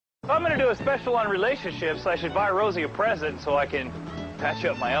I'm going to do a special on relationships. I should buy Rosie a present so I can patch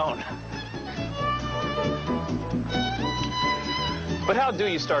up my own. But how do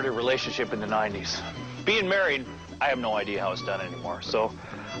you start a relationship in the 90s? Being married, I have no idea how it's done anymore. So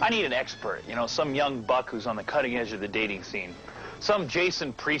I need an expert, you know, some young buck who's on the cutting edge of the dating scene. Some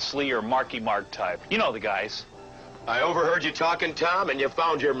Jason Priestley or Marky Mark type. You know the guys. I overheard you talking, Tom, and you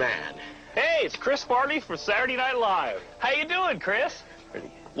found your man. Hey, it's Chris Farley from Saturday Night Live. How you doing, Chris?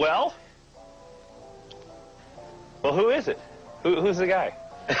 Well, who is it? Who's the guy?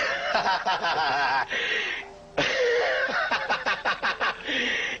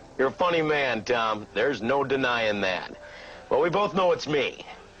 You're a funny man, Tom. There's no denying that. Well, we both know it's me.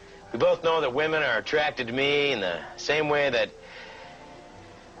 We both know that women are attracted to me in the same way that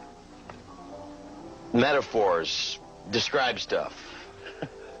metaphors describe stuff.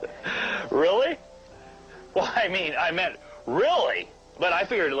 Really? Well, I meant really. But I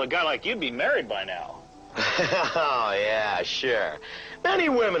figured a guy like you'd be married by now. Oh, yeah, sure. Many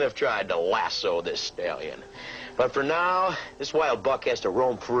women have tried to lasso this stallion. But for now, this wild buck has to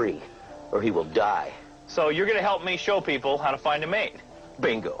roam free, or he will die. So you're going to help me show people how to find a mate?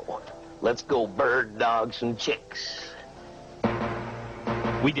 Bingo. Let's go bird, dogs, and chicks.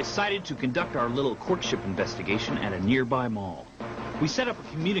 We decided to conduct our little courtship investigation at a nearby mall. We set up a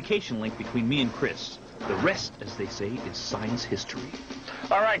communication link between me and Chris. The rest, as they say, is science history.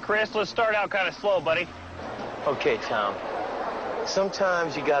 All right, Chris, let's start out kind of slow, buddy. Okay, Tom.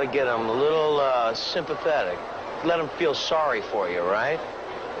 Sometimes you gotta get them a little sympathetic. Let them feel sorry for you, right?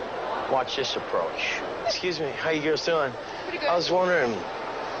 Watch this approach. Excuse me, how you girls doing? Pretty good. I was wondering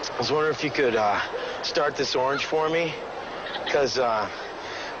if you could start this orange for me, because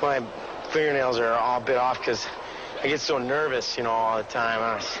my fingernails are all bit off because I get so nervous, you know, all the time.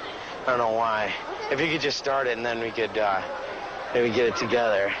 I don't know why. If you could just start it and then we could maybe get it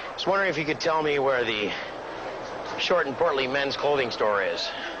together. I was wondering if you could tell me where the short and portly men's clothing store is.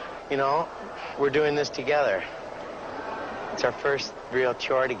 You know, we're doing this together. It's our first real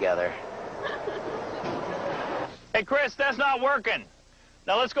chore together. Hey, Chris, that's not working.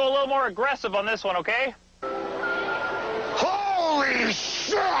 Now let's go a little more aggressive on this one, okay? Holy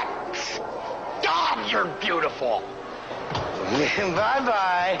shit! God, you're beautiful.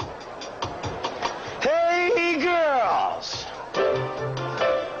 Bye-bye. Hey, girls.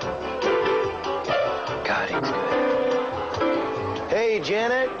 God, he's good. Hey,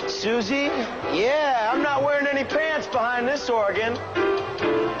 Janet, Susie. Yeah, I'm not wearing any pants behind this organ.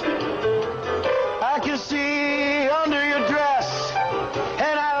 I can see under your dress,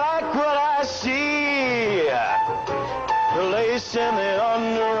 and I like what I see. The lace and the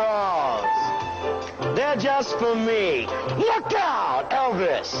underarms, they're just for me. Look out,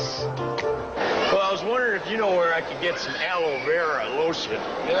 Elvis. Well, I was wondering if you know where I could get some aloe vera lotion.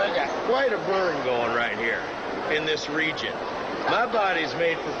 You know, I got quite a burn going right here in this region. My body's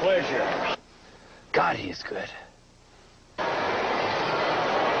made for pleasure. God, he's good.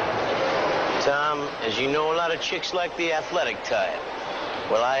 Tom, as you know, a lot of chicks like the athletic type.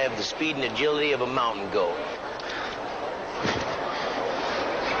 Well, I have the speed and agility of a mountain goat.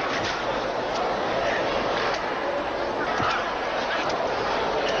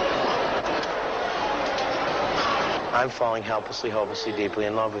 I'm falling helplessly, hopelessly, deeply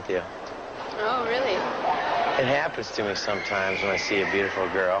in love with you. Oh, really? It happens to me sometimes when I see a beautiful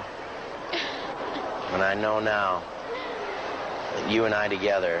girl. And I know now that you and I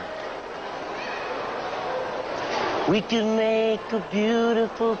together, we can make a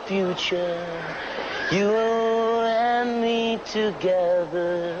beautiful future. You and me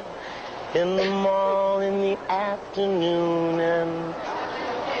together in the mall in the afternoon. And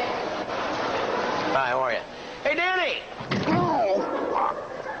hi, how are you? Hey, Danny! Oh.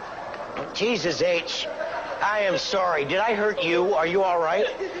 Jesus H. I am sorry. Did I hurt you? Are you all right?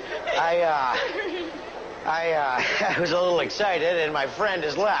 I was a little excited, and my friend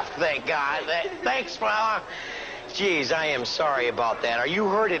has left, thank God. Thanks, fella. Jeez, I am sorry about that. Are you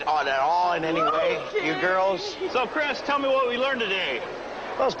hurt at all in any way, you girls? So, Chris, tell me what we learned today.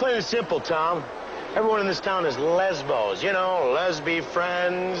 Well, it's plain and simple, Tom. Everyone in this town is lesbos. You know, lesby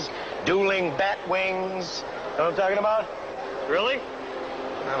friends, dueling bat wings. Know what I'm talking about? Really?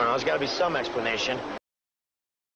 I don't know. There's got to be some explanation.